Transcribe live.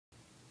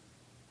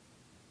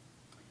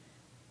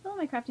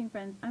my crafting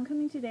friends, I'm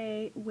coming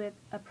today with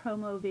a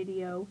promo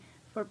video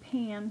for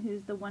Pam,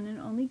 who's the one and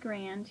only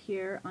Grand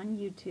here on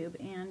YouTube,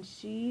 and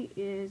she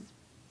is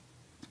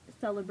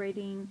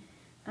celebrating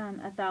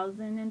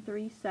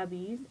 1,003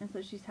 subbies, and so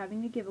she's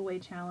having a giveaway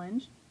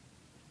challenge.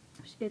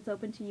 It's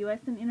open to US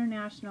and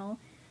international.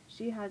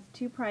 She has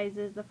two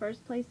prizes. The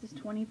first place is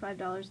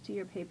 $25 to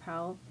your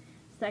PayPal.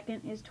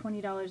 Second is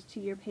 $20 to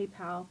your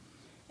PayPal.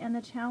 And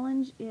the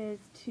challenge is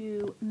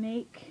to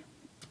make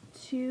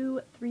two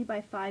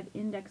 3x5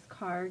 index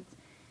cards,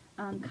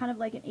 kind of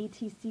like an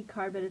ATC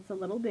card, but it's a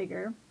little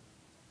bigger,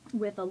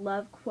 with a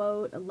love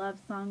quote, a love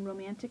song,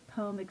 romantic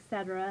poem,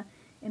 etc.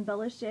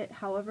 Embellish it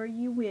however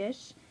you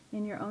wish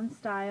in your own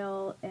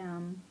style.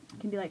 It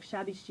can be like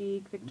shabby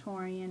chic,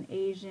 Victorian,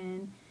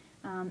 Asian,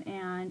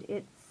 and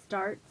it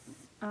started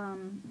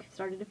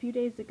a few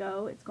days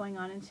ago. It's going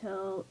on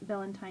until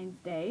Valentine's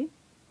Day,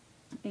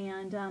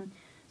 and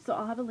so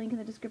I'll have a link in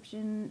the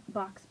description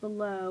box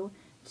below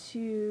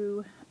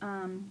to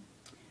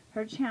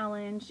her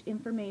challenge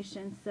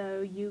information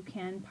so you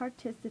can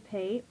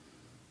participate.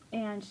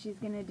 And she's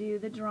going to do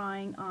the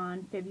drawing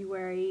on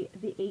February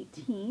the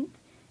 18th,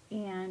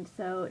 and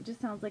so it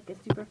just sounds like a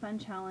super fun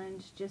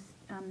challenge, just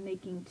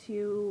making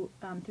two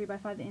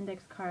 3x5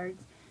 index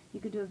cards. You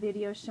could do a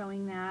video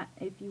showing that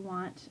if you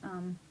want.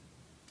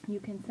 You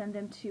can send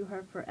them to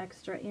her for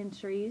extra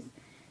entries.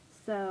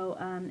 So,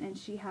 and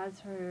she has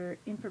her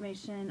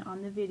information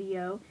on the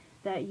video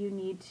that you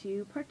need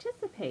to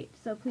participate.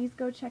 So please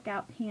go check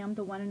out Pam,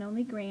 the one and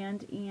only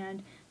Grand,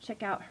 and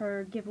check out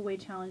her giveaway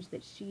challenge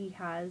that she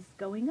has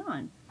going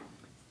on.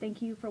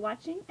 Thank you for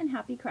watching, and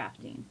happy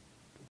crafting.